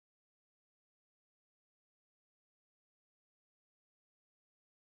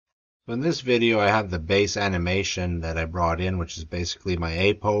So in this video, I have the base animation that I brought in, which is basically my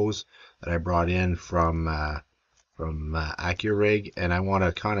A pose that I brought in from ActorRig, and I want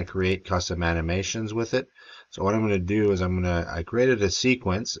to kind of create custom animations with it. So what I'm going to do is I created a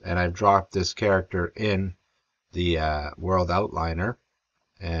sequence, and I've dropped this character in the world outliner,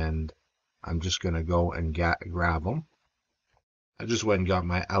 and I'm just going to go and grab them. I just went and got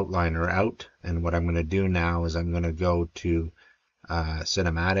my outliner out, and what I'm going to do now is I'm going to go to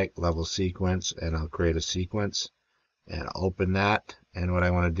cinematic level sequence, and I'll create a sequence and I'll open that, and what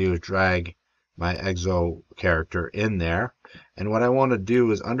I want to do is drag my exo character in there, and what I want to do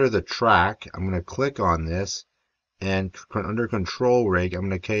is under the track I'm going to click on this, and under control rig I'm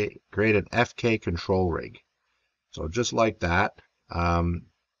going to create an FK control rig, so just like that.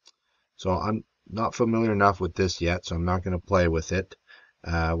 So I'm not familiar enough with this yet, so I'm not going to play with it.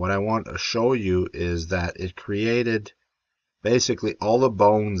 What I want to show you is that it created basically all the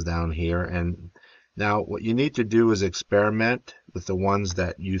bones down here, and now what you need to do is experiment with the ones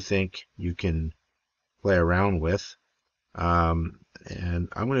that you think you can play around with. And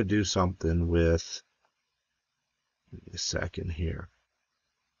I'm going to do something with, give me a second here,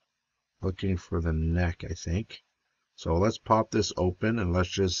 looking for the neck, I think. So let's pop this open and let's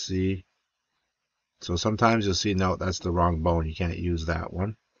just see. So sometimes you'll see, no, that's the wrong bone, you can't use that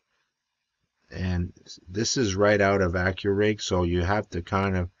one. And this is right out of ActorRig, so you have to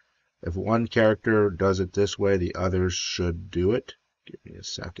kind of, if one character does it this way, the others should do it. Give me a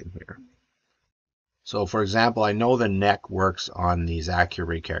second here. So for example, I know the neck works on these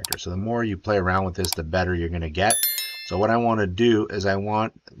ActorRig characters, so the more you play around with this, the better you're going to get. So what I want to do is I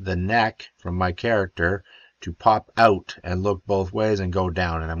want the neck from my character to pop out and look both ways and go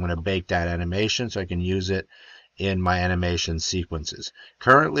down, and I'm going to bake that animation so I can use it in my animation sequences.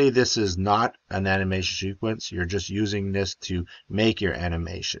 Currently this is not an animation sequence, you're just using this to make your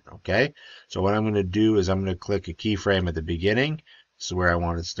animation. Okay, so what I'm going to do is I'm going to click a keyframe at the beginning. This is where I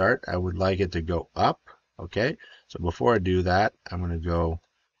want to start. I would like it to go up. Okay, so before I do that, I'm going to go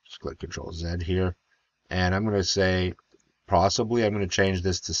just click Control Z here, and I'm going to say possibly I'm going to change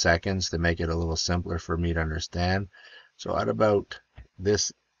this to seconds to make it a little simpler for me to understand. So at about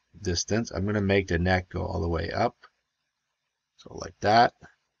this distance, I'm going to make the neck go all the way up, so like that,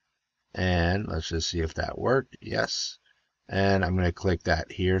 and let's just see if that worked. Yes, and I'm going to click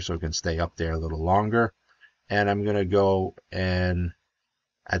that here so it can stay up there a little longer, and I'm going to go, and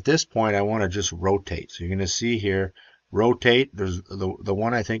at this point I want to just rotate. So you're going to see here rotate. There's the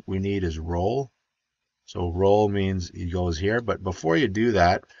one I think we need is roll. So roll means it goes here, but before you do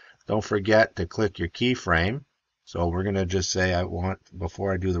that, don't forget to click your keyframe. So we're going to just say I want,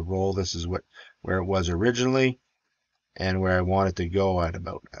 before I do the roll, this is where it was originally, and where I want it to go at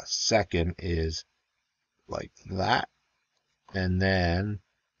about a second is like that. And then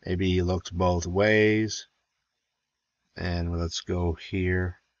maybe he looks both ways, and let's go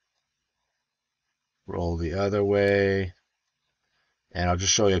here, roll the other way, and I'll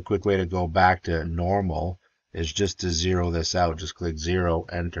just show you a quick way to go back to normal is just to zero this out. Just click 0,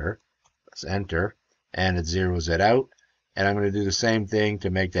 enter, let's enter, and it zeroes it out. And I'm going to do the same thing to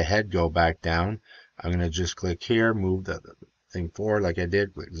make the head go back down. I'm going to just click here, move the thing forward like I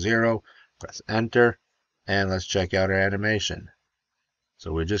did, click 0, press enter, and let's check out our animation.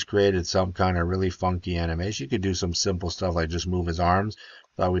 So we just created some kind of really funky animation. You could do some simple stuff like just move his arms.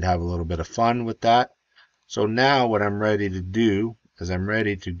 Thought we'd have a little bit of fun with that. So now what I'm ready to do is I'm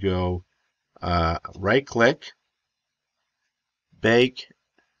ready to go right click, bake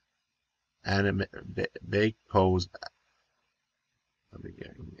pose. Let me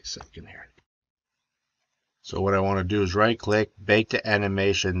give me a second here. So what I want to do is right click, bake to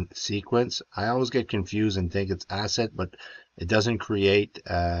animation sequence. I always get confused and think it's asset, but it doesn't create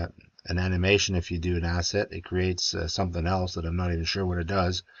an animation if you do an asset. It creates something else that I'm not even sure what it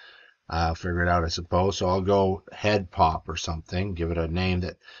does. I'll figure it out, I suppose. So I'll go head pop or something, give it a name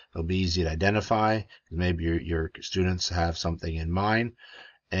that will be easy to identify. Maybe your students have something in mind.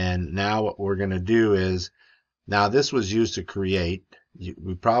 And now what we're going to do is, now this was used to create,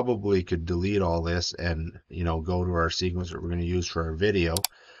 we probably could delete all this and go to our sequence that we're going to use for our video,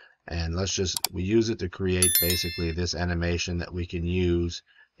 and we use it to create basically this animation that we can use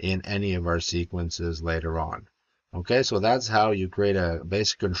in any of our sequences later on. Okay, so that's how you create a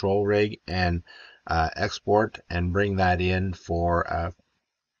basic control rig and export and bring that in for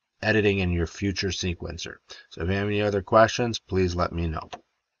editing in your future sequencer. So if you have any other questions, please let me know.